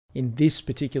In this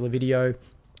particular video,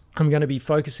 I'm going to be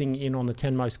focusing in on the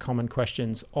 10 most common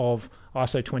questions of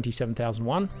ISO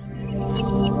 27001.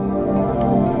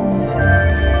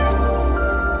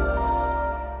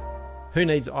 Who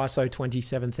needs ISO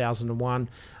 27001?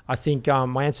 I think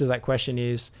my answer to that question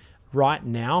is right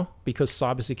now, because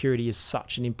cybersecurity is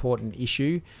such an important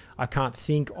issue, I can't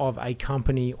think of a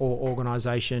company or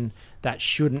organization that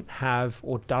shouldn't have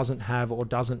or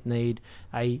doesn't need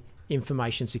a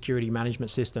information security management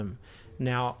system.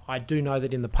 Now, I do know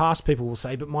that in the past people will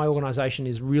say, but my organization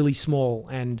is really small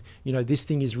and, this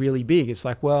thing is really big. It's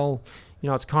like, well,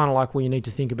 it's kind of like where you need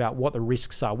to think about what the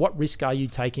risks are. What risk are you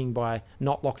taking by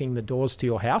not locking the doors to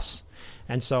your house?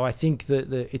 And so I think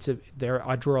that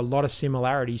I draw a lot of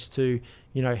similarities to,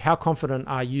 how confident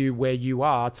are you where you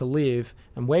are to live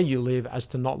and where you live as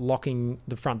to not locking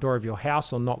the front door of your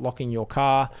house or not locking your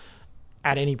car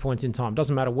at any point in time.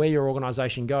 Doesn't matter where your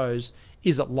organization goes,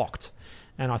 is it locked?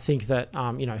 And I think that,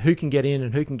 who can get in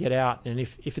and who can get out. And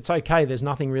if it's okay, there's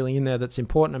nothing really in there that's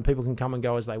important and people can come and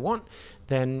go as they want,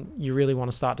 then you really want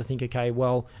to start to think, okay,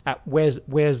 well,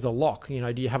 where's the lock? Do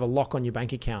you have a lock on your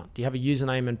bank account? Do you have a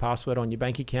username and password on your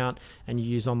bank account and you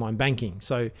use online banking?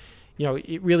 So,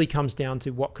 it really comes down to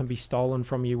what can be stolen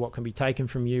from you, what can be taken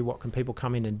from you, what can people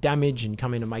come in and damage and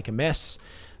come in and make a mess.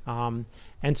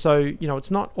 And so,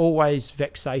 it's not always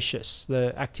vexatious.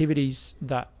 The activities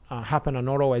that happen are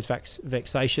not always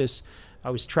vexatious.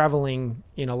 I was traveling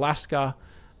in Alaska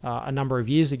a number of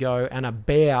years ago, and a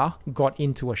bear got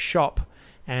into a shop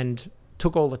and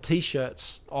took all the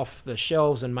t-shirts off the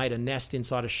shelves and made a nest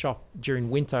inside a shop during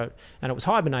winter, and it was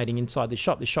hibernating inside the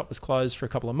shop. The shop was closed for a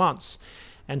couple of months.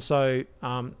 And so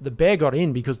the bear got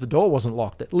in because the door wasn't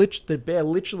locked. The bear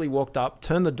literally walked up,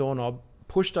 turned the doorknob,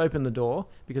 pushed open the door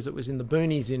because it was in the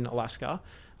boonies in Alaska.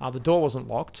 The door wasn't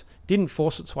locked, didn't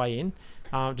force its way in,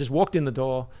 just walked in the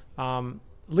door,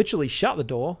 literally shut the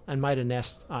door and made a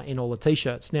nest in all the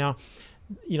t-shirts. Now,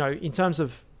 in terms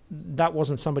of that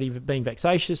wasn't somebody being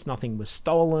vexatious, nothing was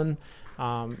stolen.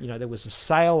 There was a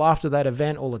sale after that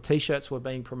event. All the t-shirts were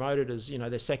being promoted as,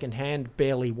 they're secondhand,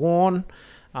 barely worn.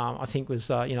 I think was,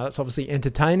 that's obviously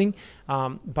entertaining.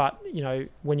 But,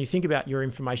 when you think about your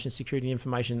information security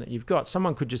information that you've got,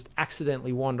 someone could just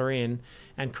accidentally wander in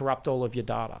and corrupt all of your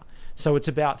data. So it's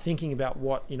about thinking about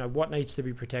what needs to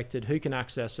be protected, who can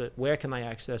access it, where can they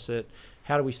access it,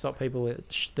 how do we stop people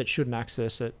that shouldn't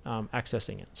access it,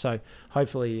 accessing it. So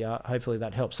hopefully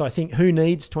that helps. So I think who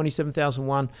needs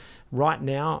 27001 right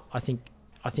now? I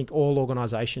think all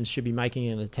organizations should be making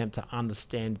an attempt to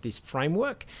understand this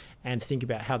framework and think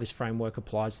about how this framework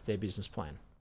applies to their business plan.